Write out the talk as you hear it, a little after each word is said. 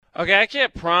Okay, I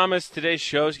can't promise today's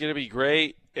show is going to be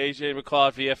great, AJ McCall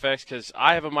at VFX, because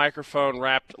I have a microphone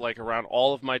wrapped like around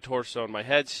all of my torso and my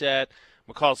headset.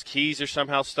 McCall's keys are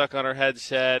somehow stuck on her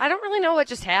headset. I don't really know what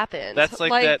just happened. That's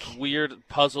like that weird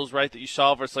puzzles, right, that you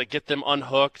solve where it's like get them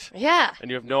unhooked. Yeah. And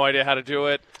you have no idea how to do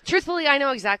it. Truthfully, I know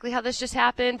exactly how this just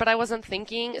happened, but I wasn't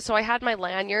thinking. So I had my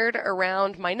lanyard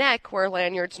around my neck where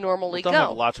lanyards normally Don't go. have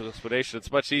a logical explanation.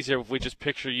 It's much easier if we just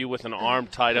picture you with an arm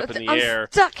tied up in the air.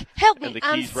 I'm stuck. Help me. And the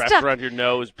I'm keys wrapped stuck. around your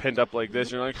nose, pinned up like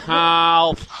this. You're like,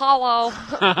 help. Hello.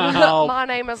 Help. My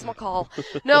name is McCall.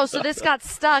 No, so this got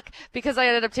stuck because I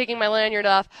ended up taking my lanyard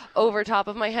off over top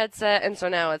of my headset, and so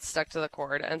now it's stuck to the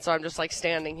cord, and so I'm just like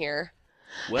standing here.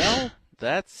 Well,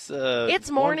 that's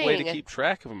it's one way morning. to keep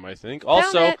track of them, I think. Found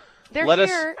Also, it. They're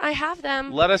here. I have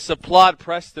them. Let us applaud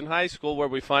Preston High School, where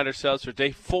we find ourselves for day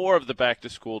 4 of the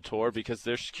back-to-school tour, because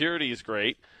their security is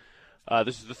great.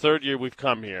 This is the 3rd year we've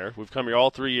come here. We've come here all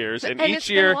 3 years. And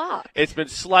each year, it's been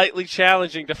slightly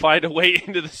challenging to find a way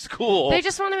into the school. They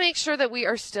just want to make sure that we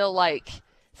are still, like,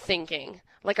 thinking.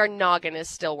 Like, our noggin is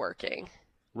still working.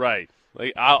 Right.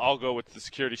 Like I'll go with the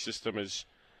security system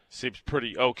seems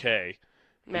pretty okay.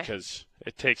 Because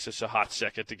it takes us a hot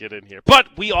second to get in here.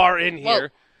 But we are in here.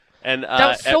 Whoa. And that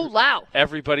was so loud.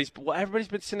 Everybody's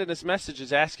been sending us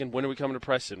messages asking, when are we coming to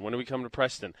Preston? When are we coming to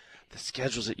Preston? The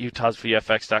schedule's at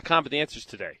utahsvfx.com, but the answer's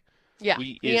today. Yeah,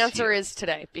 the answer is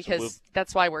today, because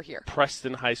that's why we're here.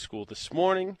 Preston High School this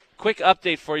morning. Quick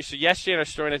update for you. So yesterday in our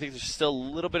story, and I think there's still a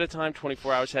little bit of time,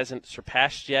 24 hours hasn't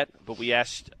surpassed yet, but we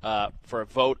asked for a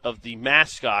vote of the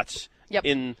mascots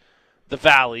in the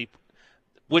Valley,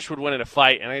 which would win in a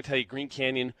fight. And I can tell you, Green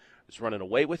Canyon is running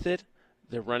away with it.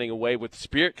 They're running away with the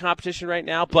spirit competition right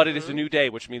now, but it is a new day,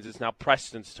 which means it's now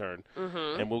Preston's turn.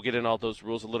 And we'll get in all those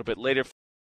rules a little bit later.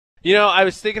 You know, I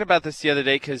was thinking about this the other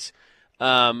day because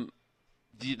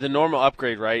the normal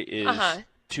upgrade, right, is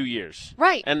 2 years.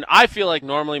 Right. And I feel like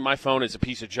normally my phone is a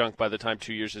piece of junk by the time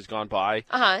 2 years has gone by.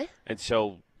 And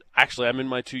so, actually, I'm in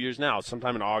my 2 years now.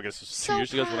 Sometime in August, 2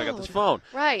 years ago is when I got this phone.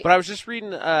 Right. But I was just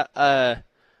reading a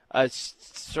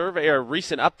survey or a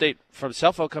recent update from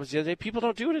cell phone companies the other day. People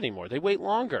don't do it anymore. They wait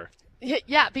longer.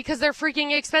 Yeah, because they're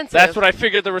freaking expensive. That's what I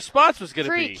figured the response was going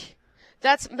to be.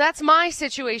 That's my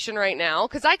situation right now,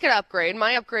 because I could upgrade.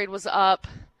 My upgrade was up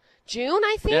June,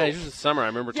 I think. Yeah, it was the summer. I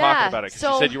remember talking about it, because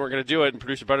you said you weren't going to do it, and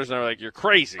producer Butters and I were like, you're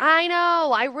crazy. I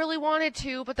know. I really wanted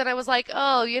to, but then I was like,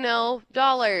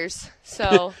 dollars.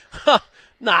 So.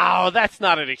 No, that's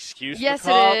not an excuse. Yes,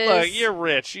 McCall. it is. Look, you're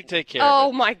rich. You take care of it.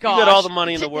 Oh, my gosh. You got all the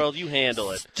money in the world. You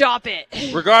handle it. Stop it.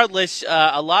 Regardless,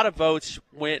 a lot of votes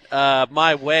went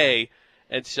my way.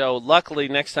 And so, luckily,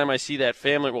 next time I see that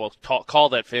family, call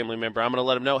that family member, I'm going to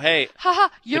let them know, hey,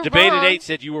 you're the debate wrong. at 8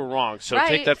 said you were wrong, so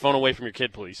take that phone away from your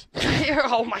kid, please.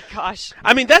 Oh, my gosh.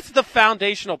 I mean, that's the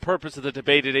foundational purpose of the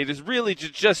debate at 8, is really to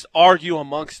just argue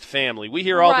amongst family. We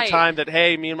hear all the time that,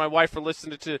 hey, me and my wife are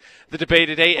listening to the debate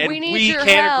at 8, and we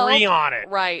can't agree on it.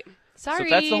 Right. Sorry. So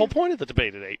that's the whole point of the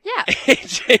debate at 8. Yeah.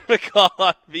 AJ McCall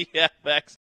on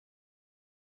VFX.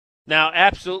 Now,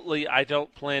 absolutely, I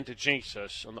don't plan to jinx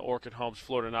us on the Orchid Homes,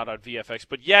 Florida, not on VFX.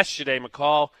 But yesterday,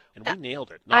 McCall, and we nailed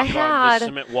it. Knocked on the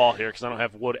cement wall here because I don't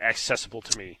have wood accessible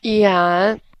to me.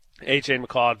 Yeah. AJ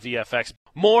McCall on VFX.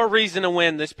 More reason to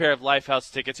win this pair of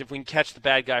Lifehouse tickets if we can catch the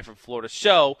bad guy from Florida.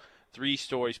 So, 3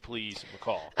 stories, please,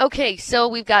 McCall. Okay, so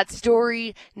we've got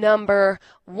story number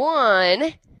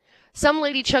 1. Some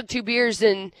lady chugged 2 beers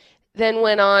and then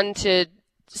went on to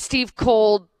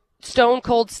Stone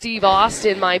Cold Steve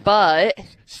Austin my butt.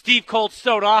 Steve Cold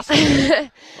Stone Austin.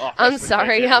 I'm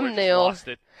sorry, I'm new.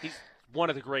 He's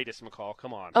one of the greatest, McCall.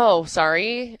 Come on. Oh,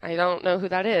 sorry. I don't know who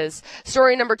that is.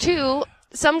 Story number 2.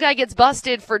 Some guy gets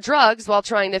busted for drugs while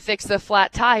trying to fix a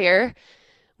flat tire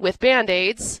with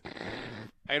Band-Aids.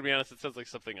 I gotta be honest, it sounds like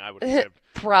something I would have.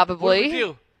 Probably. What do we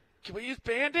do? Can we use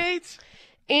Band-Aids?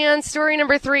 And story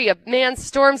number 3. A man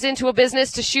storms into a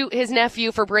business to shoot his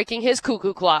nephew for breaking his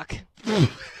cuckoo clock.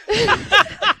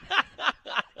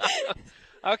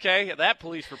 Okay, that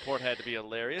police report had to be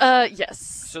hilarious. Yes.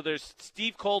 So there's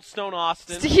Steve Cold Stone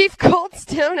Austin. Steve Cold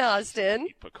Stone Austin.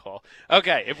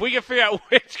 Okay, if we can figure out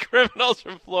which criminals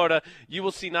from Florida, you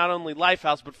will see not only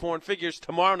Lifehouse but Foreign Figures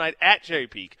tomorrow night at Cherry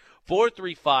Peak.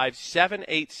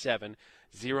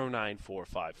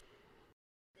 435-787-0945.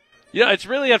 You know, it's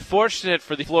really unfortunate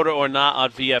for the Florida or Not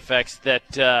on VFX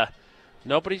that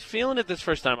nobody's feeling it this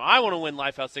first time. I want to win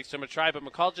Lifehouse 6, so I'm going to try, but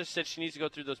McCall just said she needs to go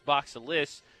through those box of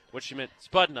lists what she meant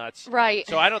spud nuts. Right.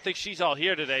 So I don't think she's all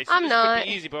here today. So I'm not. Could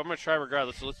be easy, but I'm going to try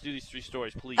regardless. So let's do these 3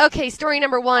 stories, please. Okay, story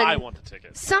number 1. I want the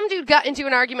ticket. Some dude got into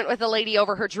an argument with a lady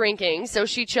over her drinking, so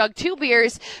she chugged 2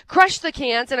 beers, crushed the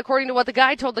cans, and according to what the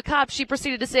guy told the cops, she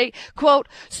proceeded to say, quote,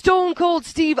 "Stone Cold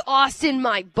Steve Austin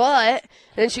my butt,"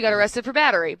 and then she got arrested for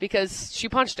battery because she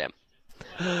punched him.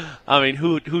 I mean,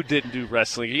 who didn't do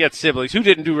wrestling? You got siblings. Who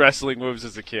didn't do wrestling moves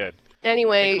as a kid?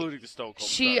 Anyway, including the Stone Cold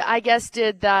she, Stunner. I guess,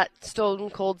 did that Stone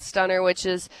Cold Stunner, which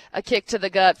is a kick to the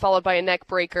gut followed by a neck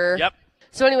breaker. Yep.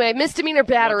 So anyway, misdemeanor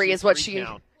battery 1, 2, is what 3 she...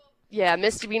 count. Yeah,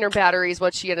 misdemeanor battery is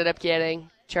what she ended up getting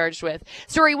charged with.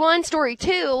 Story 1. Story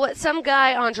 2. Some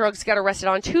guy on drugs got arrested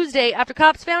on Tuesday after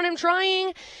cops found him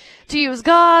trying to use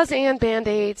gauze and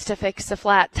Band-Aids to fix a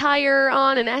flat tire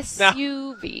on an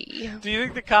SUV. Now, do you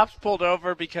think the cops pulled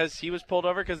over because he was pulled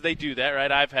over? Because they do that,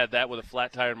 right? I've had that with a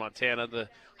flat tire in Montana. The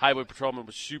highway patrolman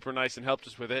was super nice and helped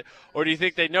us with it. Or do you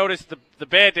think they noticed the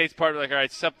Band-Aids part, like, all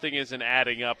right, something isn't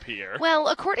adding up here? Well,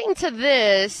 according to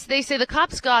this, they say the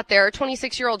cops got there. A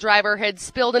 26-year-old driver had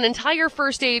spilled an entire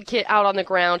first aid kit out on the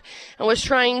ground and was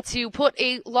trying to plug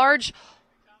a large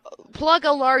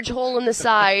hole in the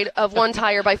side of one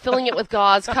tire by filling it with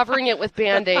gauze, covering it with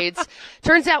Band-Aids.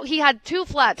 Turns out he had 2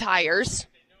 flat tires,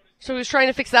 so he was trying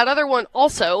to fix that other one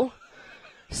also.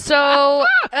 So,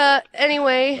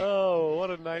 anyway. Oh,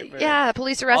 what a nightmare. Yeah,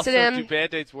 police arrested him. Do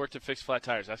Band-Aids work to fix flat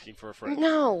tires? Asking for a friend.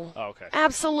 No. Oh, okay.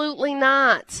 Absolutely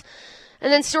not.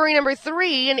 And then story number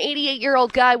 3, an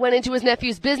 88-year-old guy went into his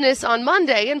nephew's business on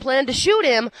Monday and planned to shoot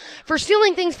him for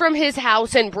stealing things from his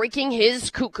house and breaking his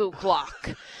cuckoo clock.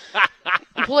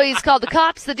 Employees called the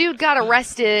cops. The dude got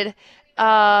arrested.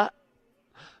 I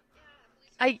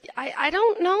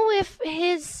don't know if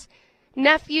his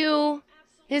nephew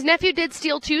did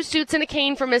steal 2 suits and a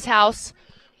cane from his house.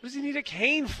 What does he need a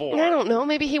cane for? I don't know.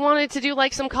 Maybe he wanted to do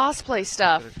like some cosplay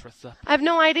stuff. Dress up. I have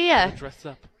no idea. Dress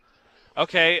up.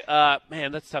 Okay,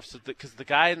 man, that's tough. Because the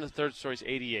guy in the third story is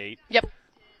 88. Yep.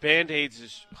 Band-Aids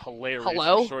is hilarious.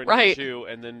 Hello? Story Right. number 2,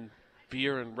 and then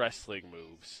beer and wrestling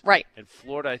moves. Right. And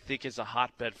Florida, I think, is a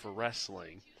hotbed for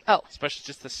wrestling. Oh. Especially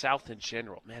just the South in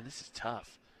general. Man, this is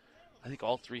tough. I think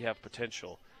all 3 have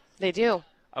potential. They do.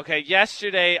 Okay,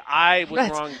 yesterday I was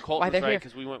That's wrong. Colton why was they're right here.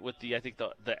 because we went with the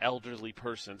elderly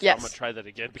person. So Yes. I'm going to try that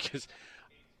again because,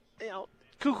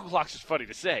 cuckoo clocks is funny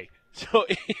to say. So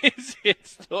is it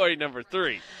story number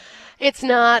 3? It's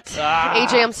not.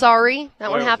 AJ, I'm sorry. That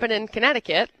one was happened in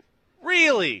Connecticut.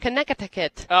 Really?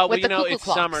 Connecticut. Well, with the cuckoo it's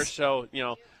clocks. summer, so,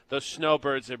 those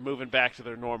snowbirds are moving back to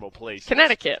their normal place.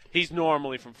 Connecticut. He's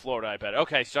normally from Florida, I bet.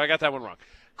 Okay, so I got that one wrong.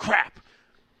 Crap.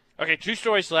 Okay, 2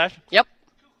 stories left. Yep.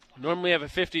 Normally have a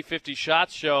 50-50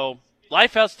 shot, so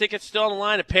Lifehouse tickets still on the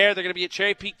line. A pair. They're going to be at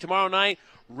Cherry Peak tomorrow night.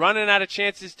 Running out of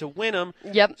chances to win them.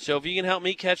 Yep. So if you can help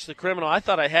me catch the criminal. I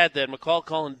thought I had that. McCall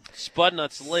calling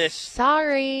Spudnuts list.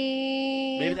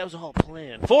 Sorry. Maybe that was all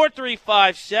planned.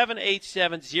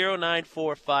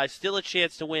 435-787-0945. Still a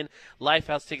chance to win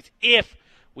Lifehouse tickets if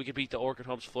we could beat the Orchid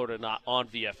Homes Florida not on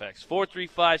VFX.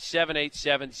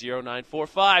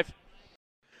 435-787-0945.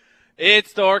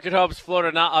 It's the Orchid Homes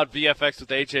Florida not on VFX with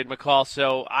AJ McCall.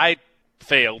 So I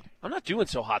failed. I'm not doing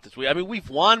so hot this week. I mean, we've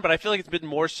won, but I feel like it's been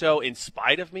more so in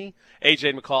spite of me.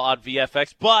 AJ McCall on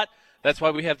VFX. But that's why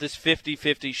we have this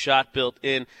 50-50 shot built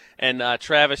in. And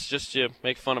Travis, just to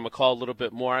make fun of McCall a little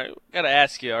bit more, I got to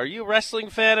ask you, are you a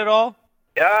wrestling fan at all?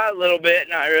 Yeah, a little bit,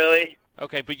 not really.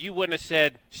 Okay, but you wouldn't have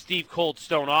said Steve Cold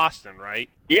Stone Austin, right?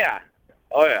 Yeah.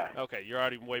 Oh, yeah. Okay, you're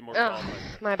already way more Oh,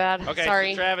 qualified. my bad. Okay,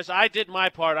 Sorry. so Travis, I did my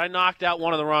part. I knocked out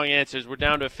one of the wrong answers. We're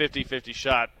down to a 50-50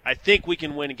 shot. I think we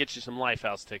can win and get you some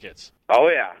Lifehouse tickets. Oh,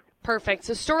 yeah. Perfect.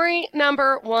 So story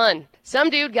number 1. Some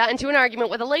dude got into an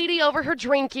argument with a lady over her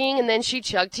drinking, and then she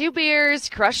chugged 2 beers,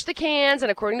 crushed the cans,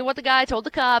 and according to what the guy told the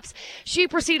cops, she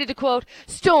proceeded to, quote,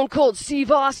 "Stone Cold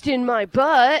Steve Austin my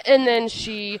butt," and then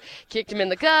she kicked him in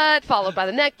the gut, followed by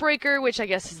the neck breaker, which I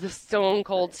guess is the Stone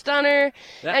Cold Stunner.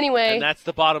 Anyway. And that's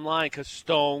the bottom line, because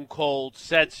Stone Cold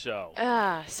said so.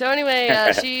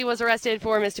 She was arrested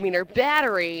for misdemeanor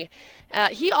battery.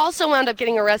 He also wound up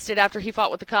getting arrested after he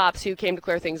fought with the cops who came to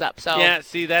clear things up. So yeah,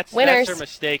 see, that's winners. her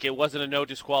mistake. It wasn't a no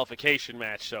disqualification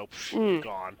match, so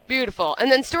gone. Beautiful.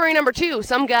 And then story number 2,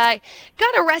 some guy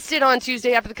got arrested on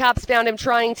Tuesday after the cops found him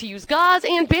trying to use gauze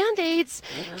and Band-Aids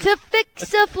to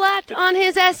fix a flat on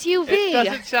his SUV. It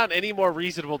doesn't sound any more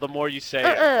reasonable the more you say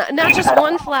it. Not just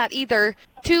one flat either.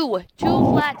 Two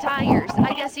flat tires.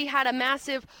 I guess he had a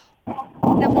massive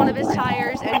of one of his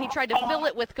tires, and he tried to fill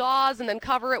it with gauze and then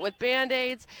cover it with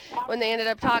Band-Aids. When they ended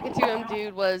up talking to him,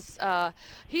 dude was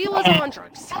he was on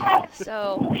drugs.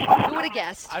 So who would have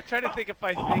guessed? I'm trying to think if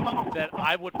I think that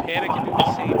I would panic and do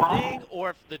the same thing,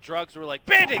 or if the drugs were like,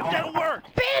 Band-Aids, that'll work.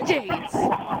 Band-Aids!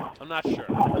 I'm not sure.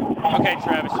 Okay,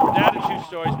 Travis, so down to 2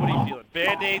 stories. What are you feeling?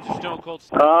 Band-Aids or Stone Cold?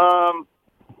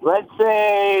 Let's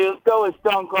go with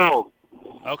Stone Cold.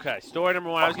 Okay, story number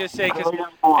 1. I was going to say, because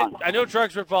I know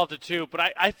drugs were involved in 2,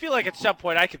 but I feel like at some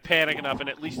point I could panic enough and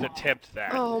at least attempt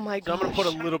that. Oh, my gosh. So I'm going to put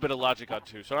a little bit of logic on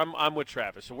 2. So I'm with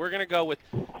Travis. So we're going to go with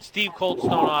Steve Cold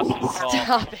Stone Austin McCall.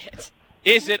 Stop it.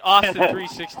 Is it Austin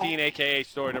 316, a.k.a.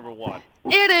 story number 1?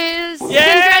 It is.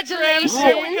 Yeah, Congratulations.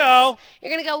 Here we go.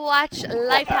 You're going to go watch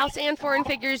Lifehouse and Foreign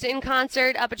Figures in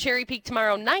concert up at Cherry Peak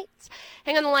tomorrow night.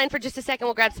 Hang on the line for just a second.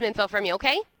 We'll grab some info from you,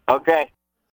 okay? Okay.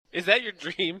 Is that your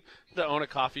dream, to own a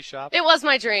coffee shop? It was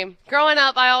my dream. Growing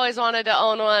up, I always wanted to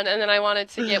own one, and then I wanted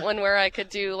to get one where I could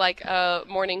do like a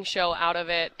morning show out of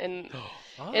it in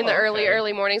the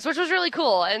early mornings, which was really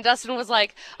cool. And Dustin was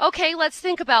like, okay, let's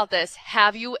think about this.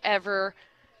 Have you ever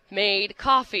made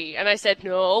coffee? And I said,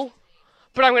 no,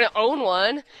 but I'm going to own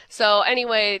one. So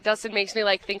anyway, Dustin makes me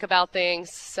like think about things.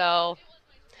 So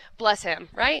bless him,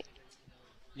 right?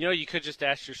 You know, you could just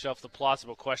ask yourself the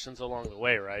plausible questions along the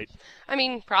way, right? I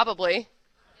mean, probably.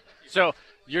 So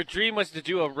your dream was to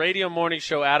do a radio morning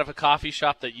show out of a coffee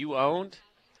shop that you owned?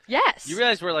 Yes. You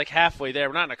realize we're like halfway there.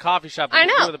 We're not in a coffee shop. I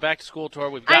know. We're doing the back-to-school tour.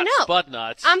 We've got Spud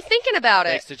Nuts. I'm thinking about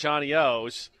thanks to Johnny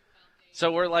O's. So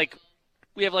we're like,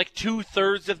 we have like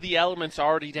 2/3 of the elements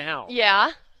already down.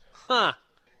 Yeah. Huh.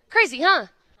 Crazy, huh?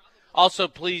 Also,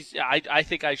 please, I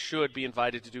think I should be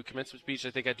invited to do commencement speech.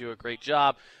 I think I do a great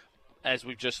job. As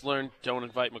we've just learned, don't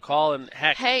invite McCall. And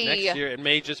heck, next year it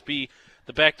may just be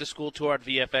the back-to-school tour at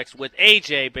VFX with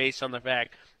AJ based on the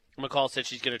fact McCall said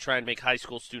she's going to try and make high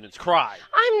school students cry.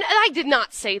 I did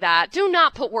not say that. Do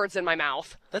not put words in my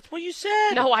mouth. That's what you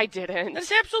said. No, I didn't.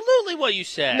 That's absolutely what you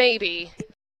said. Maybe.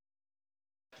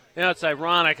 You know, it's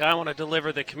ironic. I want to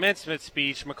deliver the commencement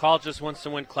speech. McCall just wants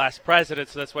to win class president,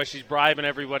 so that's why she's bribing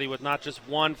everybody with not just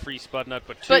 1 free Spud Nut,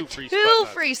 but 2 free Spud Nuts. 2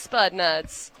 free Spud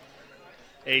Nuts.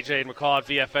 AJ and McCall at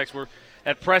VFX. We're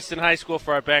at Preston High School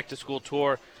for our back-to-school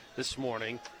tour this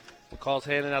morning. McCall's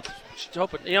handing out the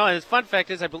open. You know, and the fun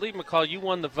fact is, I believe, McCall, you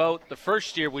won the vote the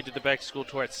first year we did the back-to-school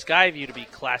tour at Skyview to be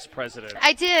class president.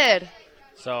 I did.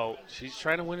 So she's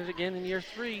trying to win it again in year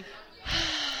 3.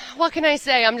 What can I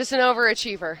say? I'm just an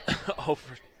overachiever.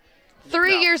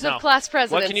 3 years of class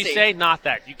presidency. What can you say? Not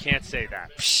that. You can't say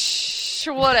that.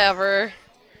 Psh, whatever.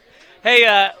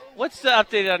 Hey, what's the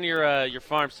update on your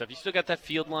farm stuff? You still got that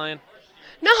field lion?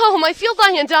 No, my field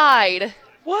lion died.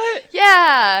 What?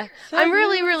 Yeah. I'm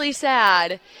really, really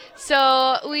sad.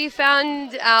 So we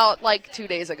found out like 2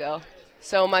 days ago.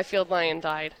 So my field lion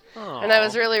died. Aww. And I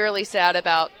was really, really sad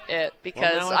about it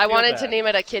because I wanted to name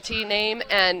it a kitty name.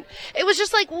 And it was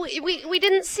just like we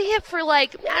didn't see it for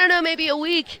like, I don't know, maybe a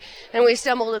week. And we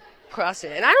stumbled across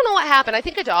it. And I don't know what happened. I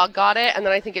think a dog got it, and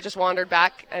then I think it just wandered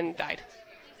back and died.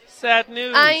 Sad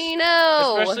news. I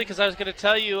know. Especially because I was going to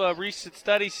tell you a recent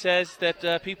study says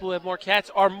that people who have more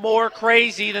cats are more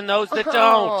crazy than those that don't.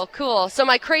 Oh, cool. So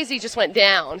my crazy just went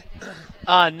down.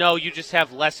 No, you just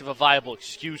have less of a viable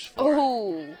excuse for it.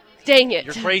 Oh, dang it.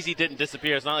 Your crazy didn't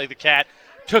disappear. It's not like the cat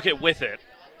took it with it.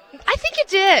 I think it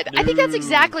did. I think that's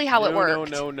exactly how it worked.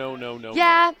 No.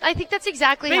 Yeah, I think that's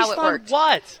exactly how it worked. Based on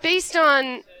what? Based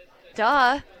on,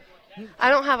 duh. I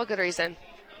don't have a good reason.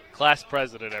 Class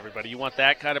president, everybody. You want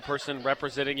that kind of person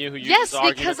representing you who uses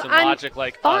arguments and I'm logic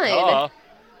like, fine. You're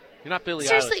not Billie Eilish.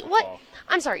 Seriously, what? Paul.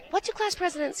 I'm sorry. What do class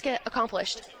presidents get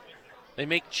accomplished? They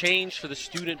make change for the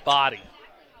student body.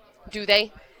 Do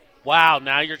they? Wow,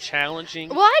 now you're challenging?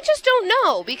 Well, I just don't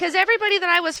know, because everybody that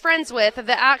I was friends with that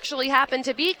actually happened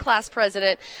to be class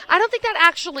president, I don't think that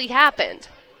actually happened.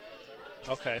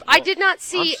 Okay. Well, I did not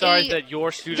see I'm sorry that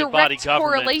your student body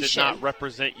government did not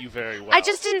represent you very well. I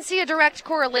just didn't see a direct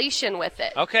correlation with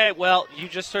it. Okay, well, you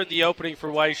just heard the opening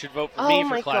for why you should vote for me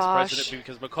for class president,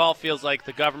 because McCall feels like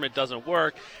the government doesn't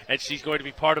work, and she's going to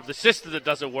be part of the system that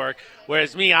doesn't work,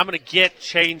 whereas me, I'm going to get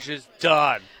changes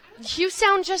done. You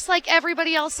sound just like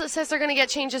everybody else that says they're going to get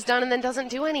changes done and then doesn't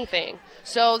do anything.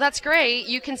 So that's great.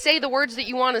 You can say the words that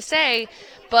you want to say,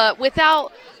 but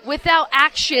without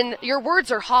action, your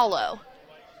words are hollow.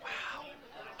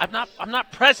 Wow. I'm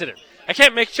not president. I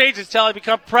can't make changes until I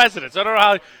become president. So I don't know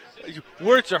how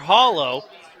words are hollow.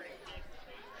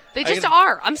 They just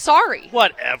are. I'm sorry.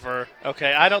 Whatever.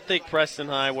 Okay, I don't think Preston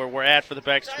High, where we're at for the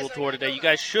back-to-school tour today, you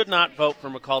guys should not vote for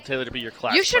McCall Taylor to be your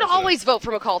class You should president. always vote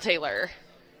for McCall Taylor.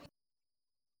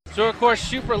 So, of course,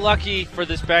 super lucky for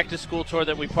this back-to-school tour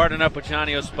that we partnered up with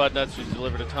Johnny O Spud Nuts, who's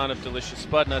delivered a ton of delicious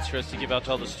Spud Nuts for us to give out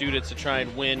to all the students to try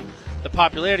and win the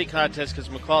popularity contest because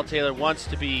McCall Taylor wants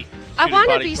to be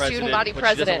student body president, but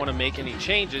she doesn't want to make any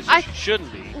changes. She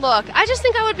shouldn't be. Look, I just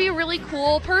think I would be a really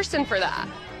cool person for that.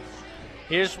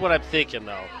 Here's what I'm thinking,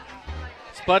 though.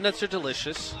 Spud Nuts are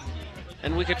delicious.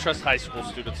 And we could trust high school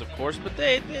students, of course, but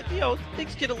they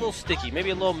things get a little sticky, maybe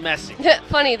a little messy.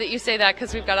 Funny that you say that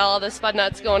because we've got all the Spud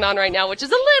Nuts going on right now, which is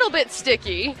a little bit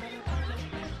sticky.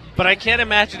 But I can't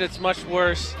imagine it's much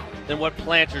worse than what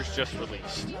Planters just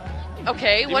released.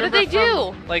 Okay, what did they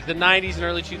do? Like the 90s and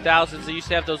early 2000s, they used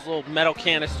to have those little metal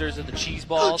canisters of the cheese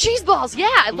balls. Oh, cheese balls, yeah,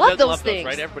 I love those things.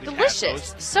 Right? Everybody's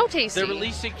delicious, so tasty. They're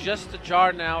releasing just a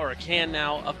jar now or a can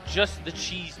now of just the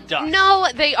cheese dust. No,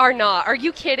 they are not. Are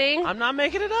you kidding? I'm not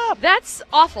making it up. That's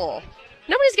awful.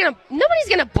 Nobody's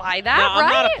gonna buy that, now, right? I'm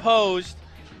not opposed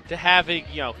to having,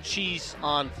 cheese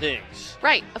on things.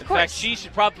 Right, of course. In fact, cheese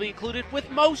should probably be included with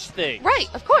most things. Right,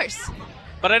 of course.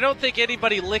 But I don't think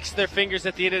anybody licks their fingers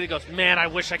at the end of it and goes, man, I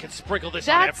wish I could sprinkle this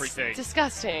on everything. That's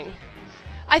disgusting.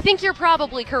 I think you're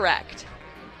probably correct.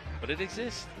 But it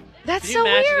exists. That's so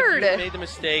weird. If you made the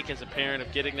mistake as a parent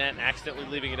of getting that and accidentally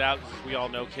leaving it out, because we all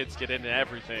know kids get into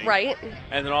everything. Right.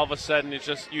 And then all of a sudden it's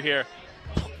just, you hear,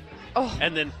 oh,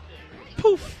 and then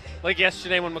poof. Like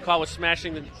yesterday when McCall was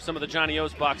smashing some of the Johnny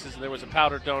O's boxes and there was a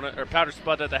powder donut or powder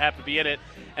Spud that happened to be in it,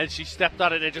 and she stepped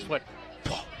on it and it just went,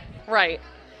 poof. Right.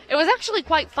 It was actually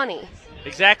quite funny.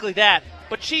 Exactly that.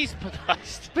 But cheese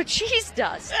dust. But cheese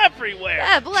dust. Everywhere.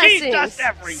 Yeah, blessings. Cheese dust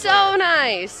everywhere. So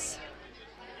nice.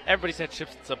 Everybody's had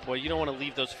chips at some point. You don't want to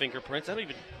leave those fingerprints. I don't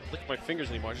even lick my fingers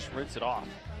anymore. I just rinse it off.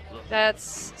 Ugh.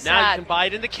 That's sad. Now you can buy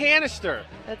it in the canister.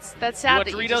 That's sad that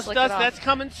Doritos you just licked dust? it off. That's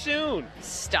coming soon.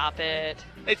 Stop it.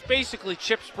 It's basically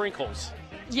chip sprinkles.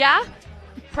 Yeah,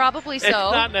 probably so. It's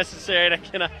not necessary, and I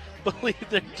cannot believe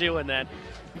they're doing that.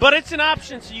 But it's an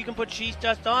option, so you can put cheese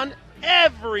dust on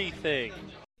everything.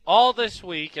 All this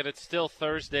week, and it's still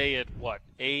Thursday at,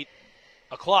 8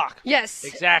 o'clock? Yes.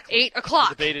 Exactly. 8 o'clock.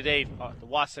 The debate at 8. The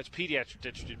Wasatch Pediatric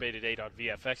District debate at 8 on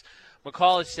VFX.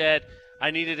 McCall has said,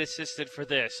 I need an assistant for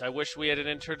this. I wish we had an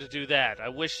intern to do that. I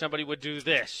wish somebody would do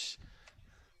this.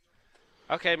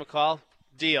 Okay, McCall,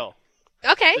 deal.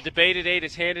 Okay. The debate at 8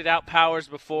 has handed out powers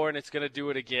before, and it's going to do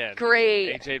it again.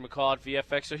 Great. AJ McCall at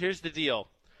VFX. So here's the deal.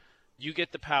 You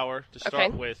get the power to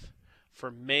start with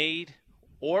for maid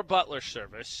or butler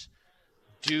service.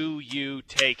 Do you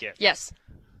take it? Yes.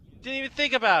 Didn't even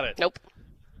think about it. Nope.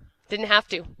 Didn't have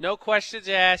to. No questions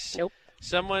asked. Nope.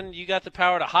 You got the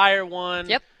power to hire one.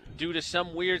 Yep. Due to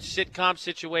some weird sitcom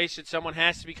situation, someone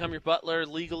has to become your butler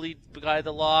legally by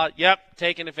the law. Yep,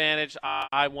 taking advantage.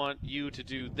 I want you to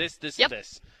do this, this, and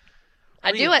this.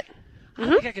 I'd do it. I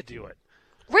think I could do it.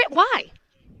 Why?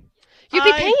 You'd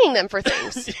be paying them for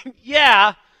things.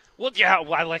 Yeah. Well,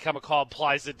 I like how McCall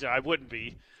implies that I wouldn't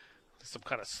be some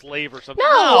kind of slave or something.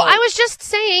 No, I was just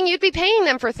saying you'd be paying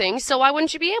them for things, so why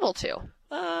wouldn't you be able to?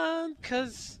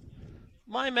 Because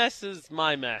my mess is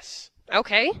my mess.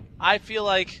 Okay. I feel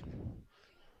like,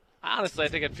 honestly, I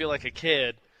think I'd feel like a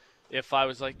kid if I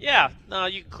was like, you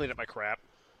can clean up my crap.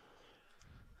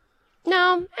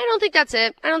 No, I don't think that's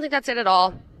it. I don't think that's it at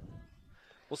all.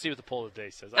 We'll see what the poll of the day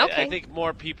says. Okay. I think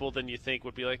more people than you think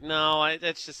would be like, no,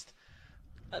 that's just,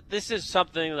 this is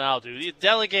something that I'll do.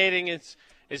 Delegating is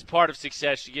part of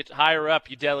success. You get higher up,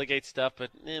 you delegate stuff, but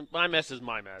my mess is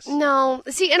my mess. No.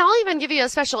 See, and I'll even give you a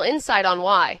special insight on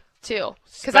why, too.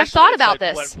 Because I've thought about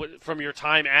this. What, from your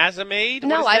time as a maid?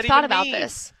 No, I've thought about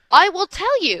this. I will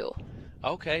tell you.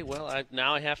 Okay, well,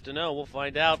 now I have to know. We'll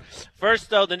find out. First,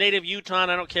 though, the native Utah,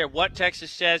 I don't care what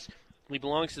Texas says, he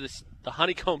belongs to the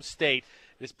honeycomb state.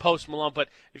 It's Post Malone. But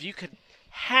if you could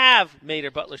have maid or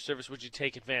butler service, would you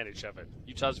take advantage of it?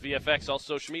 Utah's VFX, all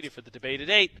social media for the debate at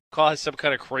 8. Call has some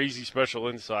kind of crazy special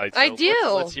insight. I do.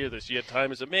 Let's hear this. You had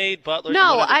time as a maid, butler.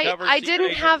 No, I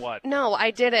didn't have. What? No,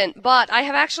 I didn't. But I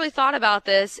have actually thought about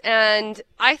this, and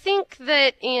I think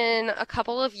that in a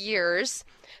couple of years,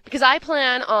 because I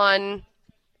plan on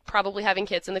probably having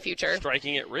kids in the future.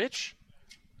 Striking it rich?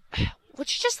 Would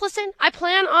you just listen? I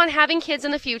plan on having kids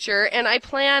in the future, and I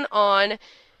plan on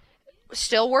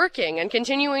still working and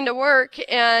continuing to work.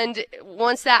 And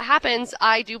once that happens,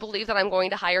 I do believe that I'm going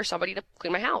to hire somebody to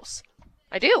clean my house.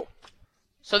 I do.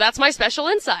 So that's my special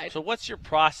insight. So what's your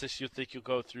process you think you'll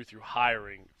go through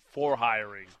hiring for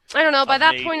hiring. I don't know. By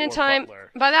that maid point in or time,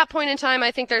 butler.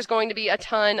 I think there's going to be a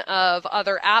ton of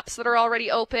other apps that are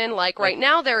already open. Like right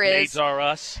now there is. Maids Are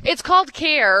Us. It's called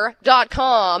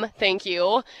care.com. Thank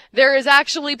you. There is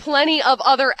actually plenty of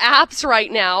other apps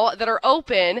right now that are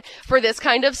open for this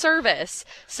kind of service.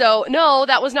 So no,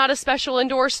 that was not a special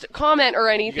endorsed comment or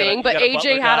anything, but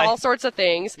AJ had all sorts of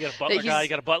things. You got a butler guy? You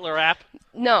got a butler app?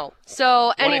 No.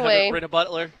 So anyway. 1-800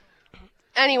 Butler.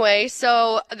 Anyway,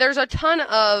 so there's a ton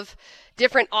of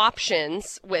different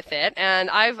options with it, and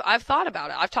I've thought about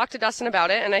it. I've talked to Dustin about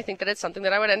it, and I think that it's something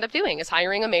that I would end up doing, is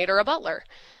hiring a maid or a butler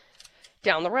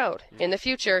down the road in the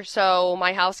future. So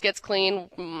my house gets clean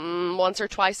once or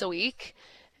twice a week,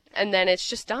 and then it's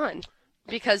just done.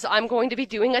 Because I'm going to be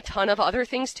doing a ton of other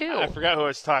things, too. I forgot who I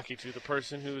was talking to. The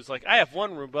person who was like, I have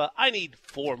one Roomba. I need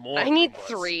 4 more I need Roombas.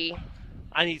 3.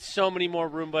 I need so many more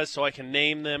Roombas so I can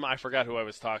name them. I forgot who I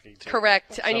was talking to.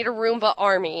 Correct. I need a Roomba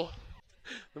army.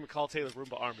 Let me call Taylor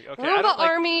Roomba Army. Okay. Roomba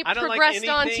Army progressed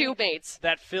on 2 mates.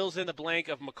 That fills in the blank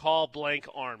of McCall blank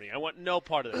Army. I want no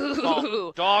part of this. Ooh.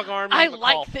 McCall Dog Army. I McCall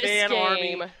like this Fan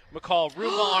game. Army. McCall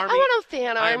Roomba Army. I want a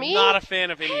fan army. I'm not a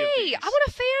fan of any of these. Hey, I want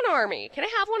a fan army. Can I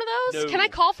have one of those? No. Can I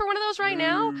call for one of those right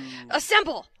now?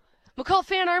 Assemble. McCall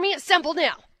fan army, assemble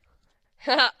now.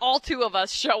 All 2 of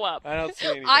us show up. I don't see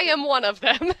anything. I am one of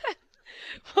them.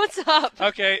 What's up?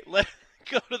 Okay, let's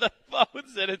go to the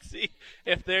phones and see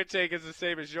if their take is the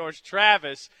same as yours.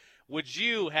 Travis, would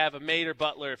you have a maid or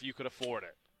butler if you could afford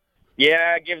it?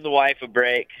 Yeah, give the wife a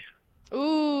break.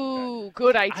 Ooh,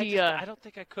 good idea. I don't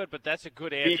think I could, but that's a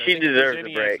good answer. She deserves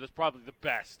a break. That's probably the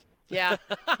best. Yeah,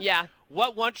 yeah.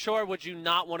 What one chore would you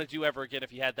not want to do ever again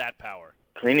if you had that power?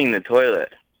 Cleaning the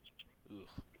toilet.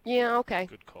 Yeah, okay.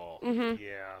 Good call. Mm-hmm.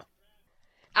 Yeah.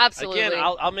 Absolutely. Again,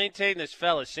 I'll maintain this,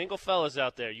 fellas. Single fellas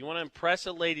out there, you want to impress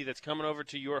a lady that's coming over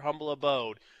to your humble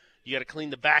abode, you got to clean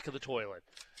the back of the toilet.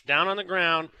 Down on the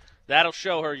ground, that'll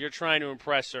show her you're trying to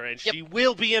impress her, and she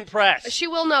will be impressed. She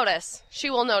will notice.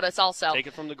 She will notice also. Take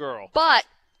it from the girl. But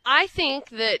I think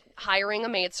that hiring a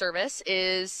maid service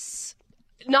is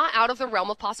not out of the realm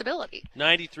of possibility.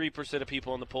 93% of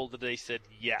people on the poll today said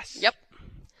yes. Yep.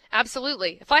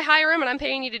 Absolutely. If I hire him and I'm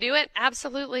paying you to do it,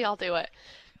 absolutely I'll do it.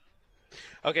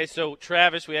 Okay, so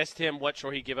Travis, we asked him what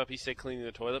chore he'd give up. He said cleaning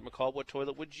the toilet. McCall, what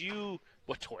toilet would you?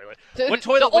 What toilet? What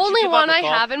toilet? The would only you give one up, I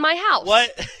McCall? have in my house.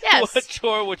 What? Yes. What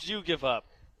chore would you give up?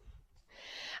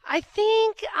 I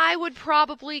think I would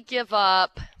probably give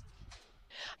up. I'm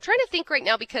trying to think right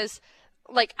now because,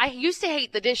 like, I used to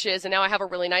hate the dishes, and now I have a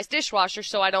really nice dishwasher,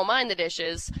 so I don't mind the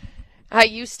dishes. I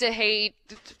used to hate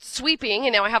sweeping,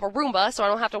 and now I have a Roomba, so I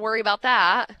don't have to worry about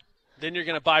that. Then you're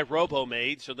going to buy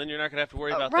Robo-Maid, so then you're not going to have to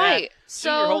worry about right. that.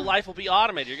 So your whole life will be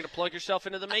automated. You're going to plug yourself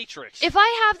into the Matrix. If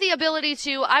I have the ability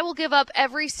to, I will give up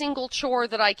every single chore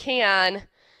that I can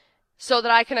so that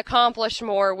I can accomplish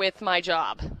more with my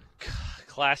job.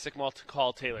 Classic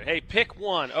McCall Taylor. Hey, pick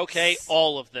one. Okay,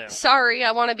 all of them. Sorry,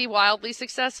 I want to be wildly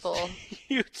successful.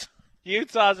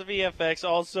 Utah's VFX,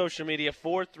 all social media,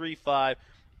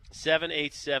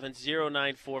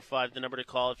 435-787-0945, the number to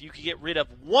call. If you could get rid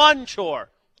of one chore,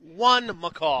 one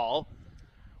McCall,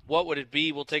 what would it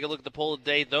be? We'll take a look at the poll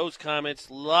today. Those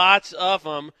comments, lots of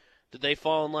them. Did they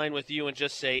fall in line with you and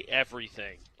just say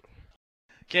everything?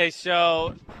 Okay,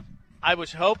 so I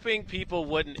was hoping people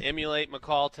wouldn't emulate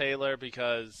McCall Taylor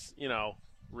because,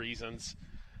 reasons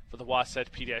for the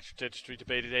Wasatch Pediatric Dentistry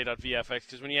debate today on VFX.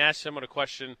 Because when you ask someone a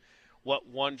question, what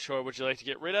one chore would you like to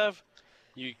get rid of,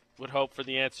 you would hope for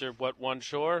the answer, what one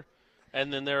chore?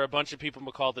 And then there are a bunch of people,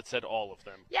 McCall, that said all of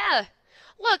them. Yeah.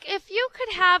 Look, if you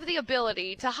could have the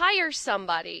ability to hire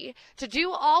somebody to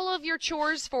do all of your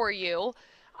chores for you,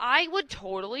 I would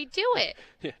totally do it.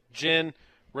 Yeah. Jen,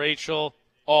 Rachel,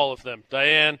 all of them.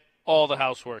 Diane, all the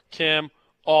housework. Kim,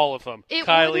 all of them.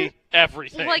 Kylie,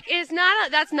 everything.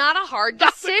 That's not a hard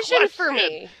decision for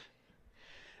me.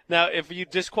 Now, if you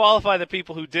disqualify the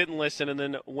people who didn't listen and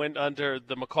then went under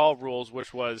the McCall rules,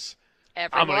 which was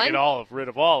everyone? I'm going to get rid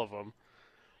of all of them,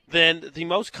 then the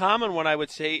most common one I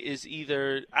would say is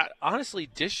either, honestly,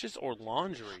 dishes or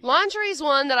laundry. Laundry's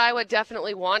one that I would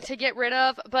definitely want to get rid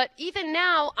of, but even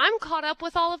now, I'm caught up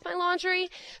with all of my laundry,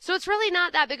 so it's really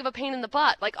not that big of a pain in the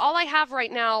butt. Like, all I have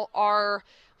right now are,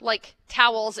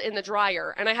 towels in the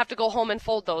dryer, and I have to go home and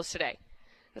fold those today.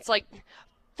 It's like,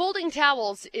 folding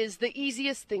towels is the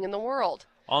easiest thing in the world.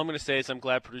 All I'm going to say is I'm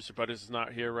glad Producer Butters is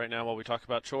not here right now while we talk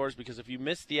about chores, because if you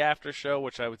missed the after show,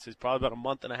 which I would say is probably about a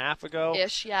month and a half ago.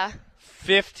 Ish, yeah.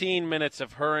 15 minutes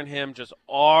of her and him just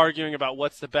arguing about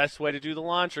what's the best way to do the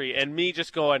laundry, and me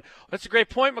just going, that's a great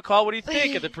point, McCall. What do you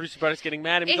think? And the Producer Butters getting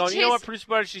mad at me, going, you know what, Producer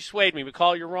Butters, she swayed me.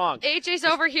 McCall, you're wrong. AJ's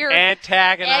over here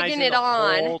antagonizing egging it the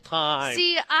on. whole time.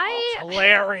 See, it's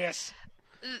hilarious.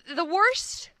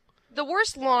 The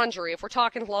worst laundry, if we're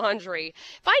talking laundry,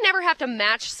 if I never have to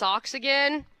match socks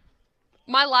again,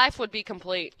 my life would be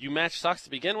complete. You match socks to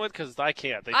begin with? Because I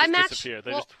can't. They just disappear.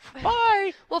 They just,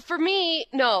 bye. Well, for me,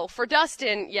 no. For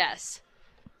Dustin, yes.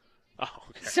 Oh,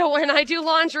 okay. So when I do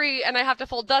laundry and I have to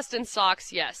fold Dustin's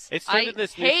socks, yes. It's turned into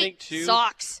this new thing, too,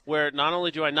 socks. where not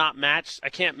only do I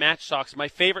can't match socks, my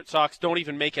favorite socks don't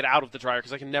even make it out of the dryer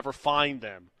because I can never find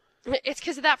them. It's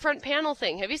because of that front panel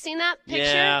thing. Have you seen that picture?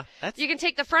 Yeah. You can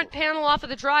take the front panel off of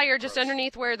the dryer just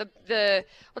underneath where the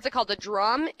what's it called, the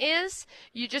drum is.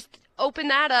 You just open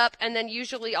that up, and then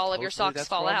usually all of your socks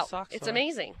fall out. It's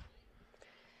amazing.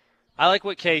 I like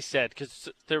what Kay said, because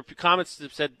there were comments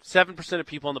that said 7% of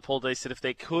people on the poll today said if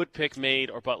they could pick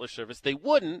maid or butler service, they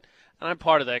wouldn't, and I'm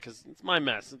part of that because it's my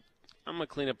mess. I'm going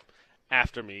to clean up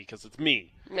after me because it's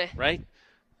me, right?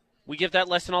 We give that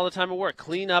lesson all the time at work.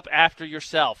 Clean up after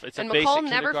yourself. It's a basic McCall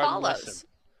never kindergarten follows. lesson.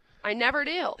 I never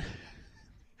do.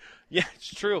 Yeah,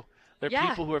 it's true. There are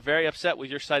people who are very upset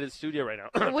with your side of the studio right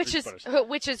now. which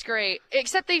is great.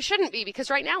 Except they shouldn't be,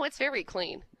 because right now it's very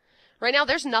clean. Right now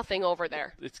there's nothing over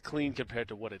there. It's clean compared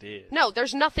to what it is. No,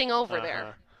 there's nothing over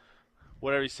there.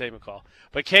 Whatever you say, McCall.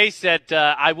 But Kay said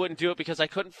I wouldn't do it because I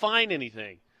couldn't find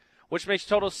anything, which makes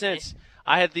total sense.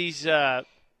 I had these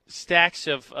stacks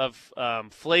of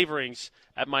flavorings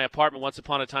at my apartment once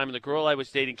upon a time, and the girl I was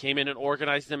dating came in and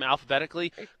organized them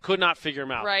alphabetically. Could not figure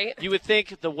them out. Right. You would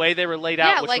think the way they were laid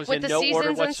out, which like was with in the no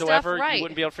order whatsoever, stuff, right. you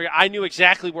wouldn't be able to figure. I knew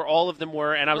exactly where all of them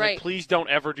were, and I was like, please don't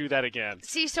ever do that again.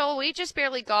 See, so we just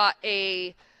barely got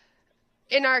in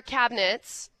our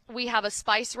cabinets, we have a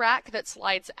spice rack that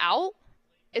slides out.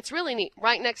 It's really neat,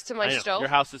 right next to my stove. Your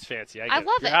house is fancy. I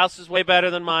love it. Your it. house is way better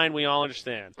than mine. We all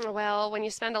understand. Well, when you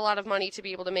spend a lot of money to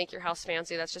be able to make your house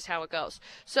fancy, that's just how it goes.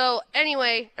 So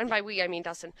anyway, and by we, I mean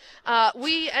Dustin,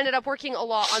 we ended up working a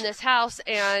lot on this house,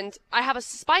 and I have a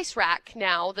spice rack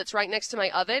now that's right next to my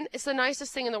oven. It's the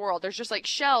nicest thing in the world. There's just like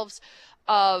shelves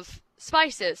of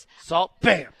spices. Salt,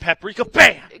 bam. Paprika,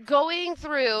 bam. Going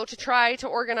through to try to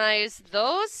organize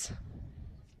those.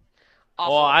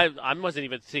 Awful. Well, I wasn't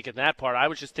even thinking that part. I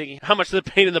was just thinking how much of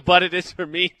the pain in the butt it is for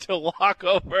me to walk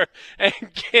over and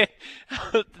get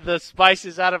the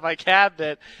spices out of my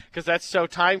cabinet because that's so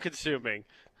time-consuming.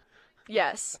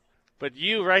 Yes. But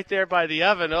you right there by the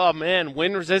oven, oh, man,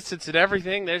 wind resistance and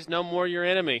everything, there's no more your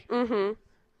enemy. Mm-hmm.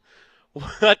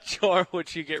 What chore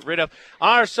would you get rid of?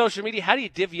 On our social media, how do you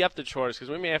divvy up the chores?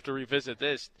 Because we may have to revisit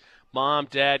this. Mom,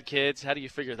 dad, kids, how do you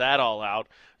figure that all out?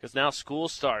 Because now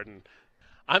school's starting.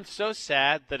 I'm so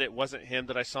sad that it wasn't him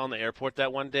that I saw in the airport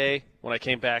that one day when I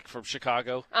came back from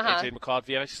Chicago, AJ McCall at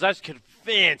VFX, because I was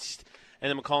convinced. And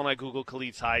then McCall and I Googled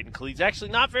Khalid's height, and Khalid's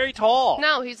actually not very tall.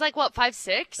 No, he's like, what,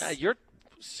 5'6"? You're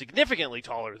significantly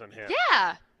taller than him.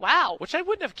 Yeah. Wow. Which I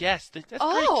wouldn't have guessed. That's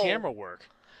great camera work.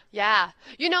 Yeah.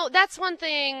 You know, that's one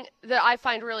thing that I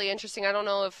find really interesting. I don't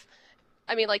know if,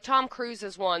 like Tom Cruise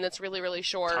is one that's really, really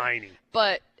short. Tiny.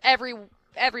 But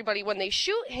everybody, when they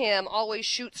shoot him, always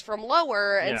shoots from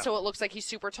lower, and so it looks like he's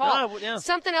super tall.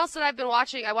 Something else that I've been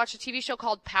watching, I watched a TV show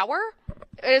called Power.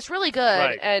 It's really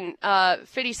good, and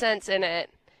 50 Cent's in it.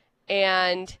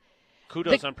 And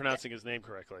kudos on pronouncing his name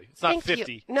correctly. It's not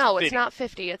 50. No, it's not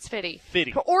 50. It's 50.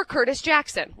 50. Or Curtis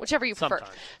Jackson, whichever you prefer.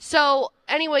 So,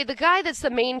 anyway, the guy that's the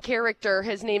main character,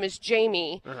 his name is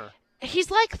Jamie.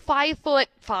 He's like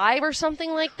 5'5" or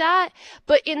something like that.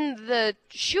 But in the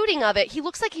shooting of it, he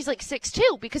looks like he's like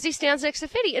 6'2" because he stands next to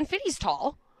Fitty, and Fitty's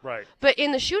tall. Right. But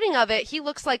in the shooting of it, he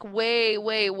looks like way,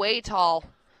 way, way tall.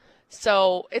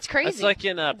 So it's crazy. It's like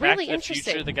in Back really to the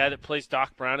Future, the guy that plays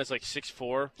Doc Brown is like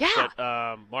 6'4". Yeah.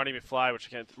 But Marty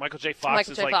McFly, Michael J. Fox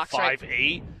is like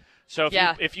 5'8". So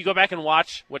if you go back and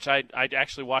watch, which I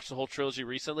actually watched the whole trilogy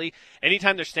recently,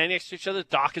 anytime they're standing next to each other,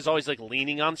 Doc is always like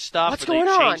leaning on stuff. What's going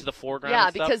on? They change the foreground. Yeah,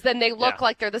 and stuff. because then they look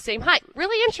like they're the same height.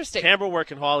 Really interesting. Camera work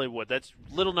in Hollywood. That's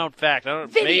little known fact. I don't know.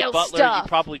 Video Maid butler. stuff. You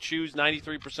probably choose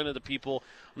 93% of the people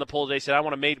on the poll today said I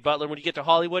want a maid butler. When you get to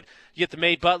Hollywood, you get the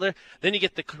maid butler. Then you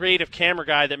get the creative camera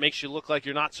guy that makes you look like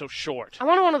you're not so short. I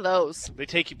want one of those. They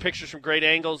take you pictures from great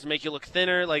angles and make you look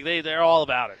thinner. Like they're all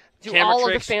about it. Do all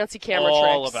of the fancy camera tricks.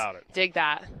 All about it. Dig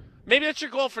that. Maybe that's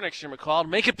your goal for next year, McCall.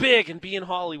 Make it big and be in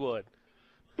Hollywood.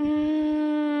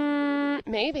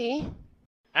 Maybe.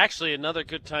 Actually, another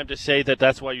good time to say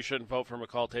that's why you shouldn't vote for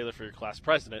McCall Taylor for your class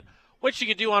president, which you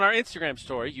can do on our Instagram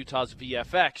story, Utah's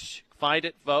VFX. Find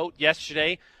it, vote.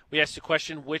 Yesterday, we asked the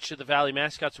question, which of the Valley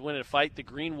mascots will win in a fight? The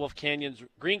Green Canyon.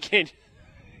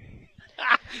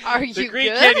 Are you The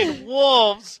Green good? Canyon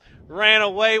Wolves ran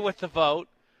away with the vote.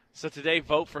 So today,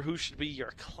 vote for who should be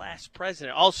your class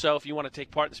president. Also, if you want to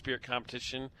take part in the spirit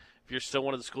competition, if you're still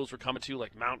one of the schools we're coming to,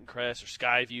 like Mountain Crest or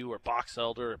Skyview or Box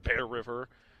Elder or Bear River,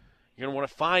 you're going to want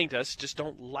to find us. Just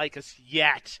don't like us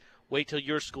yet. Wait till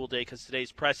your school day because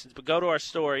today's Preston's. But go to our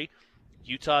story,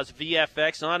 Utah's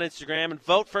VFX, on Instagram, and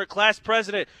vote for a class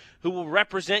president who will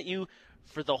represent you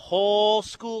for the whole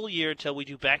school year until we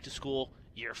do back to school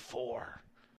year 4.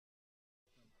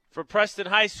 For Preston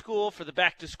High School, for the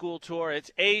back-to-school tour, it's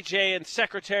AJ and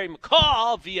Secretary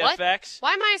McCall, VFX. What?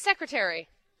 Why am I a secretary?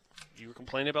 You were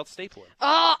complaining about stapling.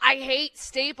 Oh, I hate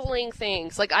stapling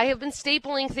things. Like, I have been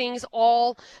stapling things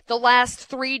all the last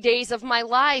 3 days of my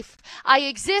life. I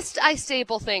exist, I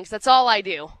staple things. That's all I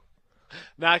do.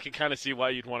 Now I can kind of see why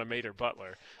you'd want a maid or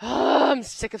butler. I'm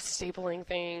sick of stapling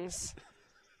things.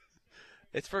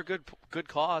 It's for a good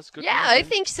cause. Good Yeah, reason. I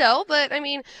think so. But, I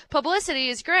mean, publicity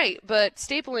is great, but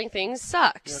stapling things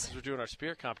sucks. Yeah, 'cause we're doing our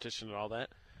spirit competition and all that.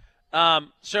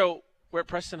 So we're at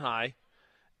Preston High.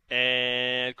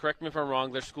 And correct me if I'm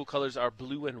wrong, their school colors are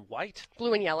blue and white.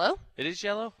 Blue and yellow? It is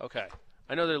yellow? Okay.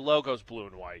 I know their logo's blue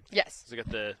and white. Yes. They got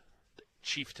the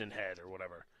chieftain head or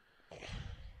whatever.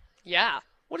 Yeah.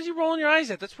 What did you roll your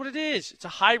eyes at? That's what it is. It's a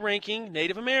high-ranking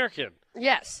Native American.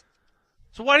 Yes.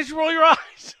 So why did you roll your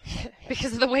eyes?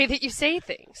 Because of the way that you say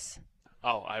things.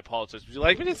 Oh, I apologize. Would you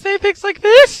like me to say things like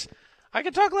this? I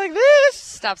can talk like this.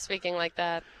 Stop speaking like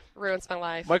that. Ruins my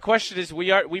life. My question is,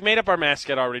 we made up our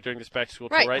mascot already during this back-to-school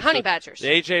tour, right? Honey badgers. The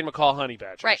AJ and McCall honey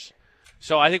badgers. Right.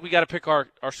 So I think we got to pick our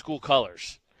school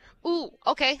colors. Ooh,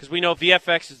 okay. Because we know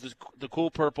VFX is the cool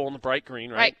purple and the bright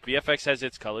green, right? Right. VFX has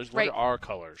its colors. What Right. are our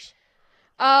colors?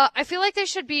 I feel like they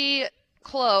should be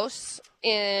close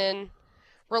in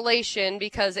relation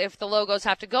because if the logos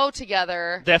have to go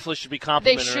together, Definitely should be they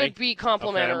complementary. should be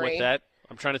complementary. Okay, I'm with that.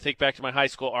 I'm trying to think back to my high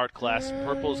school art class.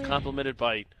 Purple is complemented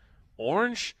by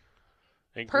orange.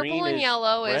 And Purple green and is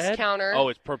yellow is red? counter. Oh,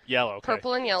 it's yellow. Okay.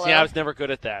 Purple and yellow. See, I was never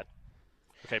good at that.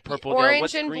 Okay, purple and yellow. Orange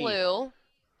What's and green? blue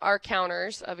are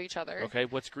counters of each other. Okay,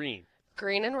 what's green?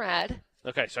 Green and red.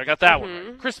 Okay, so I got that one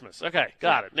right. Christmas. Okay,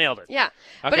 got it. Nailed it. Yeah.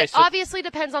 But Okay, it so- obviously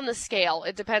depends on the scale.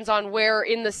 It depends on where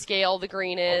in the scale the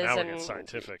green is. now we're and getting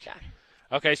scientific. Yeah.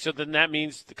 Okay, so then that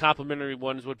means the complementary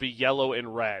ones would be yellow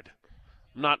and red.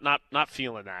 I'm not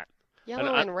feeling that.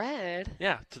 Yellow and red.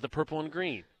 Yeah, to the purple and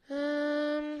green.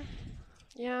 Yeah.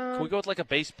 Can we go with like a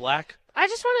base black? I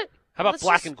just want to. How about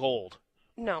black and gold?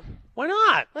 No. Why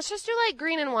not? Let's just do like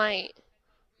green and white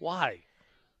Why?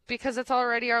 because it's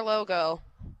already our logo.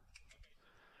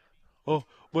 Oh,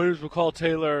 my name is McCall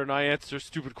Taylor, and I answer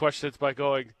stupid questions by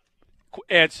going,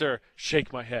 answer,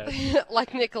 shake my head.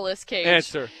 Like Nicolas Cage.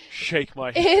 Answer, shake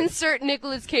my head. Insert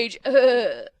Nicolas Cage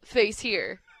face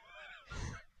here.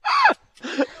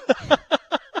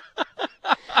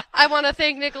 I want to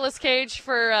thank Nicolas Cage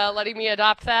for letting me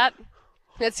adopt that.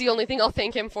 That's the only thing I'll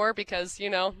thank him for because, you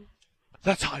know.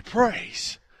 That's high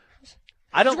praise.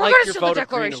 I don't We're like gonna your steal the vote of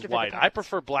green Declaration and of white. I Independence.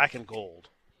 prefer black and gold.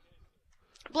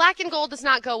 Black and gold does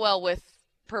not go well with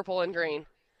purple and green.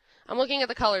 I'm looking at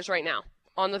the colors right now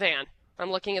on the van. I'm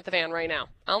looking at the van right now.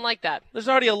 I don't like that. There's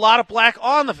already a lot of black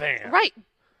on the van. Right.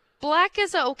 Black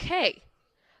is okay.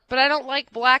 But I don't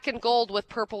like black and gold with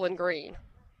purple and green.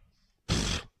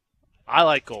 I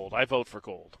like gold. I vote for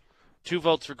gold. 2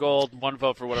 votes for gold, 1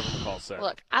 vote for whatever McCall said.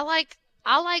 Look, I like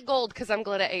gold because I'm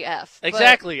glitter AF. but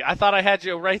Exactly. I thought I had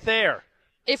you right there.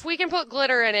 if we can put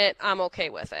glitter in it, I'm okay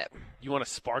with it. You want a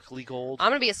sparkly gold? I'm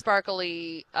going to be a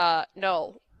sparkly,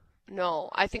 no.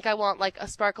 I think I want like a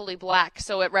sparkly black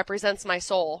so it represents my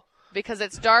soul. Because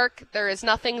it's dark, there is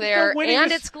nothing there, winning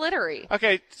and this- it's glittery.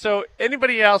 Okay, so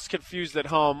anybody else confused at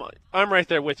home, I'm right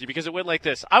there with you because it went like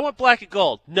this. I want black and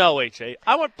gold. No, AJ.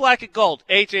 I want black and gold.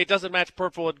 AJ, it doesn't match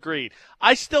purple and green.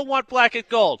 I still want black and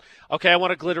gold. Okay, I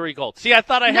want a glittery gold. See, I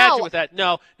thought I had No. you with that.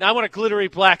 No, now I want a glittery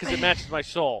black because it matches my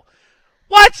soul.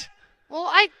 What?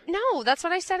 Well, no, that's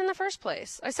what I said in the first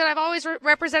place. I said I've always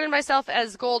represented myself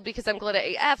as gold because I'm glitter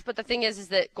AF, but the thing is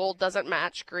that gold doesn't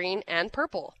match green and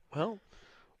purple. Well,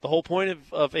 the whole point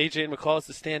of AJ and McCall is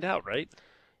to stand out, right?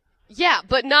 Yeah,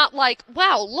 but not like,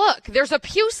 wow, look, there's a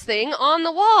puce thing on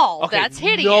the wall. Okay, That's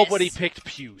hideous. nobody picked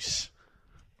puce.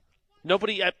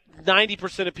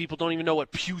 90% of people don't even know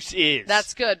what puce is.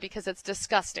 That's good because it's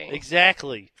disgusting.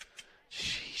 Exactly.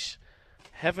 Jeez.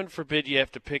 Heaven forbid you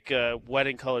have to pick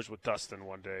wedding colors with Dustin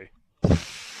one day.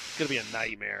 It's going to be a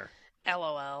nightmare.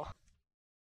 LOL.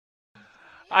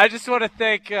 I just want to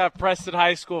thank Preston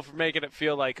High School for making it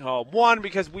feel like home. One,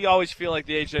 because we always feel like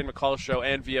the AJ McCall Show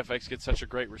and VFX get such a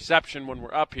great reception when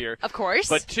we're up here. Of course.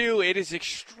 But two, it is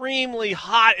extremely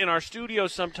hot in our studio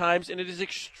sometimes, and it is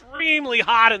extremely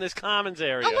hot in this commons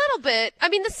area. A little bit. I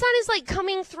mean, the sun is like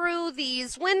coming through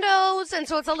these windows, and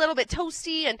so it's a little bit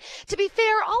toasty. And to be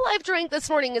fair, all I've drank this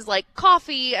morning is like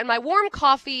coffee, and my warm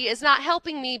coffee is not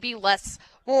helping me be less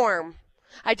warm.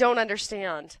 I don't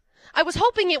understand. I was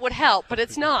hoping it would help, but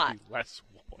it's not. Less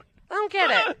warm. I don't get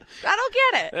it. I don't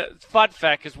get it. Fun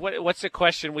fact is, what's the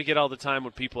question we get all the time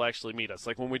when people actually meet us?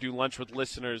 Like when we do lunch with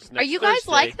listeners next Are you guys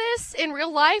Thursday, like this in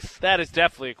real life? That is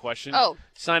definitely a question. Oh.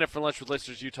 Sign up for Lunch with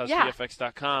Listeners,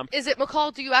 utahsvfx.com. Is it,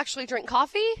 McCall, do you actually drink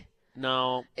coffee?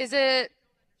 No. Is it,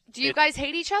 do you guys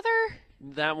hate each other?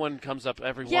 That one comes up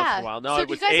every once in a while. No, So it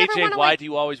do was you guys ever AJ, wanna, why do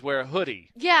you always wear a hoodie?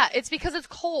 Yeah, it's because it's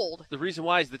cold. The reason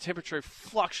why is the temperature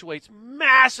fluctuates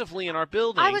massively in our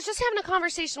building. I was just having a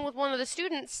conversation with one of the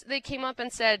students. They came up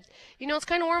and said, it's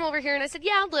kind of warm over here. And I said,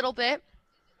 yeah, a little bit.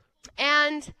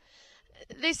 And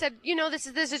they said,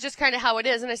 this is just kind of how it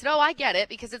is. And I said, oh, I get it,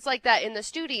 because it's like that in the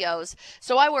studios.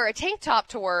 So I wear a tank top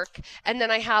to work, and then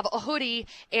I have a hoodie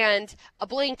and a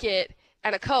blanket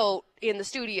and a coat in the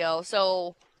studio.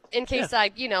 So in case I,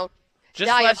 just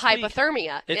die of last week,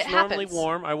 hypothermia. It's normally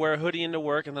warm. I wear a hoodie into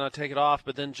work, and then I take it off.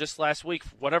 But then just last week,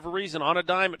 for whatever reason, on a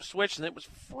dime, it switched, and it was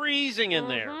freezing in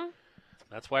there.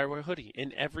 That's why I wear a hoodie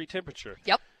in every temperature.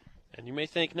 Yep. And you may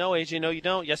think, no, AJ, no, you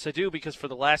don't. Yes, I do, because for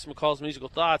the last McCall's Musical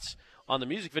Thoughts on the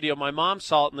music video, my mom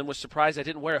saw it and then was surprised I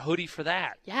didn't wear a hoodie for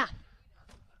that. Yeah.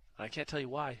 I can't tell you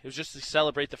why. It was just to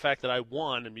celebrate the fact that I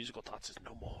won, and Musical Thoughts is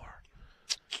no more.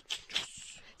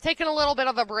 Taking a little bit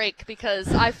of a break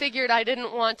because I figured I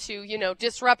didn't want to,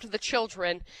 disrupt the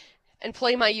children and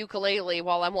play my ukulele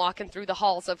while I'm walking through the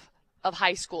halls of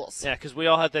high schools. Yeah, because we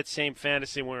all had that same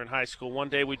fantasy when we were in high school. One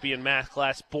day we'd be in math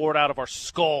class, bored out of our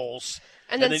skulls,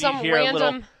 and then some you'd hear random a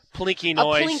little plinky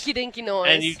noise, a plinky-dinky noise,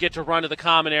 and you'd get to run to the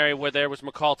common area where there was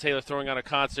McCall Taylor throwing on a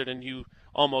concert, and you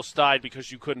almost died because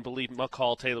you couldn't believe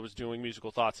McCall Taylor was doing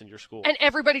Musical Thoughts in your school. And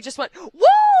everybody just went, whoa,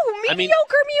 mediocre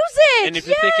music! And if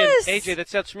you're thinking, AJ, that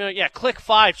sounds familiar, yeah, Click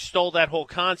 5 stole that whole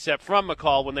concept from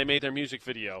McCall when they made their music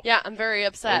video. Yeah, I'm very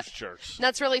upset. Those jerks. And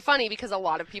that's really funny because a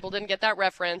lot of people didn't get that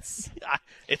reference.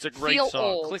 It's a great song.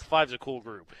 Old. Click 5's a cool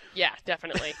group. Yeah,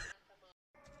 definitely.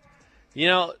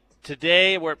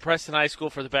 Today we're at Preston High School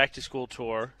for the back-to-school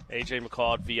tour, AJ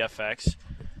McCall at VFX.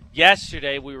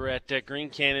 Yesterday, we were at Green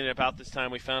Canyon. About this time,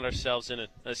 we found ourselves in an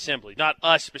assembly. Not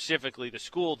us specifically. The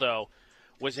school, though,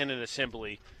 was in an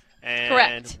assembly. And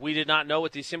Correct. We did not know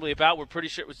what the assembly about. We're pretty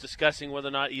sure it was discussing whether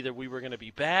or not either we were going to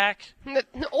be back.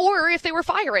 Or if they were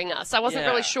firing us. I wasn't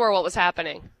really sure what was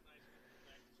happening.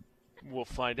 We'll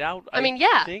find out. I mean,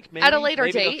 think maybe, at a later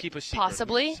maybe date, they'll keep a secret,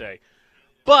 possibly. Say.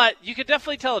 But you could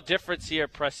definitely tell a difference here,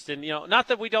 Preston. Not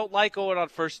that we don't like going on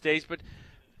first days, but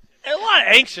a lot of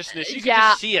anxiousness. You can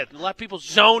just see it. A lot of people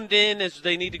zoned in as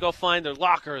they need to go find their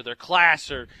locker, their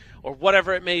class, or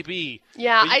whatever it may be.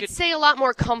 Yeah, I'd say a lot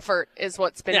more comfort is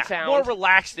what's been found. More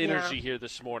relaxed energy here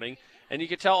this morning. And you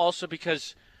could tell also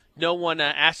because no one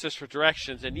asked us for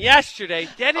directions. And yesterday,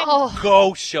 that didn't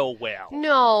go so well.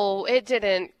 No, it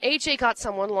didn't. AJ got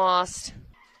someone lost.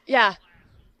 Yeah.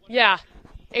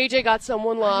 AJ got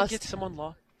someone lost. Did you get someone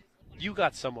lost? You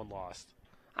got someone lost.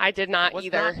 I did not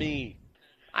either. It was not me.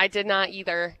 I did not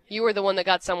either. You were the one that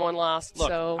got someone lost. Look,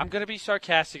 so I'm going to be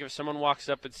sarcastic if someone walks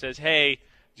up and says, hey,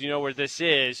 do you know where this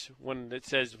is? When it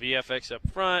says VFX up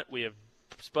front, we have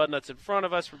Spud Nuts in front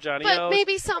of us from Johnny O's. But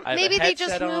maybe they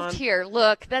just moved here.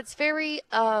 Look, that's very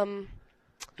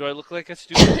Do I look like a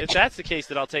student? If that's the case,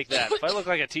 then I'll take that. If I look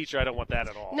like a teacher, I don't want that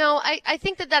at all. No, I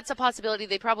think that's a possibility.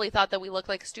 They probably thought that we look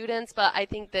like students, but I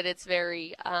think that it's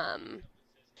very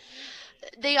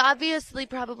they obviously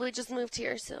probably just moved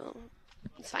here, so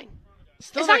it's fine.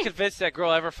 Still not convinced that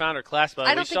girl ever found her class,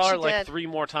 but we saw her like 3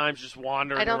 more times just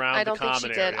wandering around the common area. I don't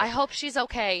think she did. I hope she's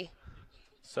okay.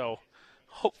 So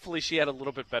hopefully she had a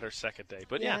little bit better second day.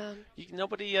 But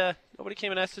nobody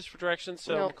came and asked us for directions,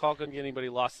 so McCall couldn't get anybody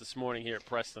lost this morning here at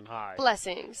Preston High.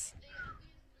 Blessings.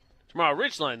 Tomorrow,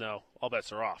 Ridgeline, though, all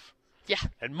bets are off. Yeah.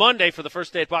 And Monday for the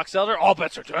first day at Box Elder, all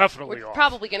bets are definitely off. We're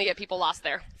probably going to get people lost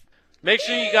there. Make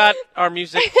sure you got our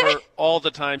music for all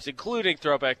the times, including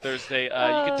Throwback Thursday. You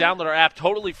can download our app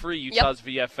totally free, Utah's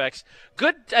VFX.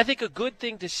 I think a good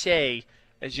thing to say,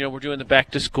 as you know, we're doing the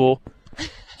back to school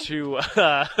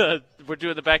we're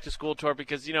doing the back to school tour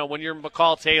because, when you're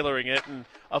McCall tailoring it and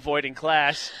avoiding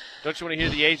class, don't you want to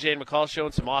hear the AJ and McCall Show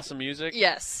and some awesome music?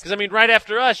 Yes. Because, right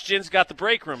after us, Jin's got the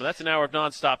break room, and that's an hour of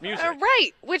nonstop music.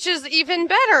 Right, which is even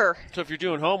better. So if you're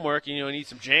doing homework and you need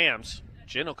some jams,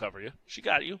 Jen will cover you. She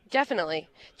got you. Definitely.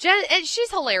 Jen, and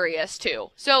she's hilarious,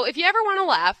 too. So if you ever want to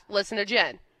laugh, listen to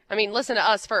Jen. I mean, listen to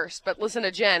us first, but listen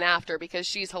to Jen after because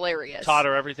she's hilarious. Taught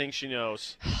her everything she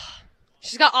knows.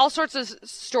 She's got all sorts of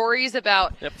stories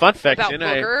about fun fact, about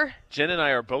Jen and I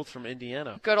are both from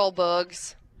Indiana. Good old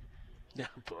Bugs. Yeah,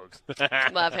 Bugs.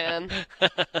 Love him.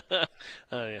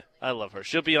 Oh, yeah. I love her.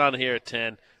 She'll be on here at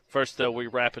 10. First, though, we're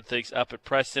wrapping things up at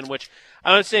Preston, which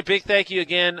I want to say a big thank you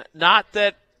again. Not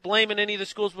that blaming any of the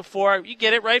schools before. You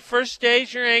get it, right? First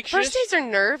days, you're anxious. First days are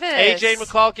nervous. AJ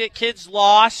McCall, get kids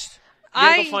lost. You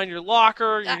have to find your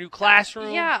locker, your new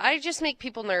classroom. Yeah, I just make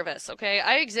people nervous, okay?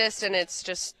 I exist, and it's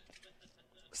just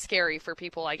scary for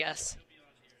people, I guess.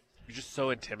 You're just so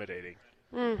intimidating.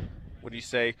 Mm. When you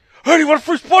say, hey, do you want a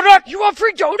free spud nut? You want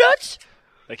free donuts?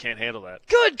 They can't handle that.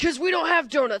 Good, because we don't have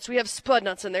donuts. We have spud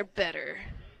nuts, and they're better.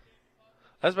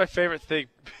 That's my favorite thing.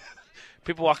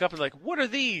 People walk up and like, what are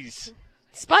these?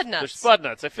 Spud nuts. They're spud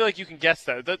nuts. I feel like you can guess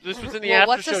that. This was in the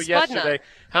after show yesterday. Nut?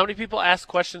 How many people ask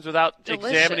questions without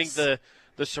Delicious. examining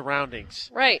the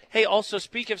surroundings? Right. Hey, also,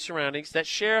 speak of surroundings, that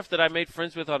sheriff that I made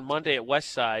friends with on Monday at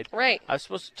Westside, right. I was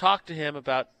supposed to talk to him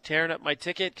about tearing up my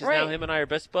ticket because right. now him and I are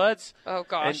best buds. Oh,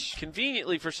 gosh. And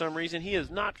conveniently, for some reason, he has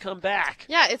not come back.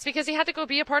 Yeah, it's because he had to go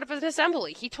be a part of an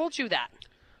assembly. He told you that.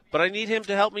 But I need him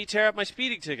to help me tear up my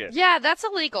speeding ticket. Yeah, that's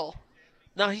illegal.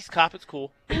 No, he's cop. It's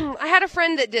cool. I had a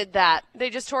friend that did that. They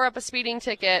just tore up a speeding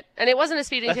ticket. And it wasn't a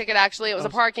speeding ticket, actually. It was a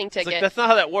parking ticket. Like, that's not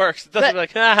how that works. It doesn't be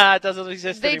like, haha, it doesn't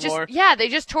exist anymore. They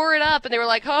just tore it up, and they were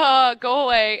like, ha, go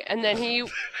away. And then he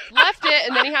left it,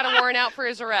 and then he had a warrant out for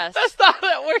his arrest. That's not how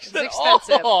that works at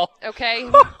expensive, all. Okay?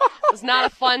 It was not a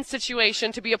fun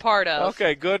situation to be a part of.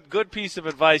 Okay, good piece of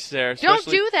advice there. Don't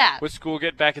do that. With school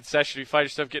getting back in session, you find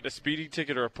yourself getting a speeding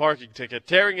ticket or a parking ticket.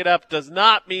 Tearing it up does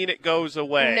not mean it goes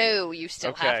away. No, you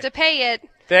still have to pay it.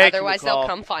 Otherwise, they'll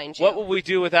come find you. What would we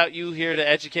do without you here to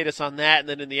educate us on that? And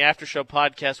then in the after show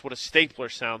podcast, what a stapler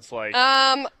sounds like.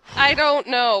 I don't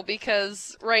know,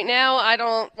 because right now I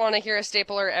don't want to hear a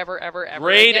stapler ever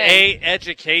Grade again. A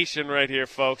education right here,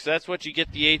 folks. That's what you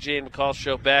get the AJ and McCall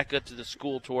show back up to the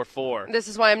school tour for. This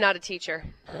is why I'm not a teacher.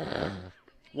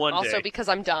 One day. Also because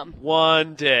I'm dumb.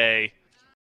 One day.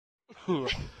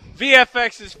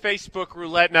 VFX's Facebook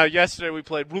roulette. Now, yesterday we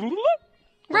played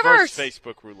reverse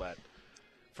Facebook roulette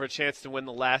for a chance to win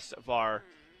the last of our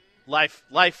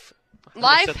lifestyles.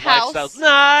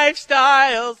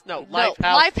 No,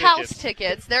 Lifehouse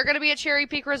tickets. They're going to be at Cherry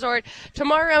Peak Resort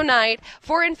tomorrow night.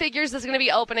 Foreign Figures is going to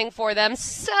be opening for them.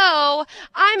 So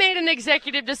I made an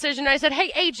executive decision. I said,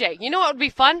 hey, AJ, you know what would be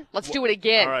fun? Let's do it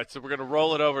again. All right, so we're going to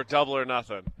roll it over double or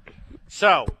nothing.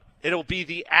 So it'll be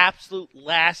the absolute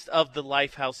last of the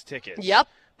Lifehouse tickets. Yep.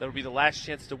 That'll be the last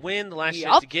chance to win, the last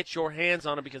chance to get your hands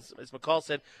on it because, as McCall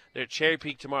said, they're at Cherry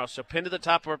Peak tomorrow. So pinned to the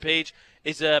top of our page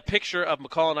is a picture of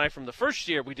McCall and I from the first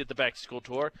year we did the back-to-school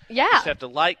tour. Yeah. You just have to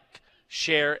like,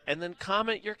 share, and then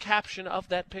comment your caption of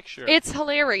that picture. It's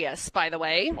hilarious, by the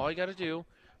way. All you got to do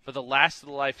for the last of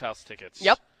the Lifehouse tickets.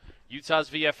 Yep. Utah's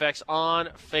VFX on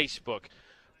Facebook.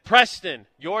 Preston,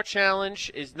 your challenge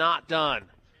is not done.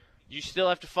 You still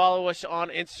have to follow us on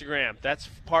Instagram. That's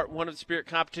part one of the Spirit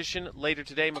competition. Later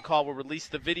today, McCall will release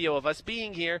the video of us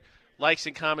being here. Likes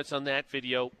and comments on that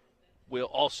video will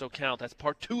also count. That's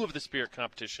part two of the Spirit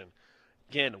competition.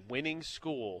 Again, winning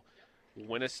school will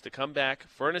win us to come back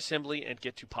for an assembly and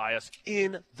get to pie us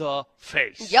in the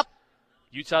face. Yep.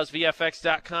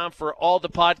 UtahsVFX.com for all the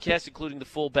podcasts, including the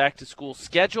full back-to-school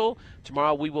schedule.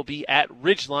 Tomorrow we will be at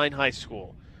Ridgeline High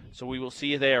School. So we will see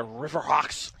you there,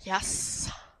 Riverhawks. Yes.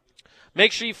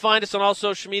 Make sure you find us on all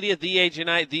social media, The AJ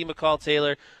Knight, The McCall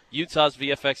Taylor,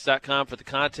 UtahsVFX.com for the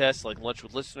contests like Lunch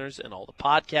with Listeners and all the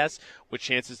podcasts with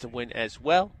chances to win as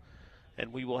well.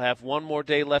 And we will have one more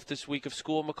day left this week of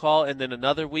school, McCall, and then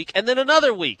another week, and then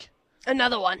another week.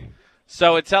 Another one.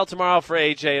 So until tomorrow for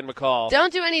AJ and McCall.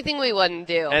 Don't do anything we wouldn't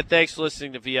do. And thanks for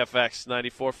listening to VFX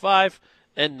 94.5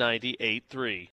 and 98.3.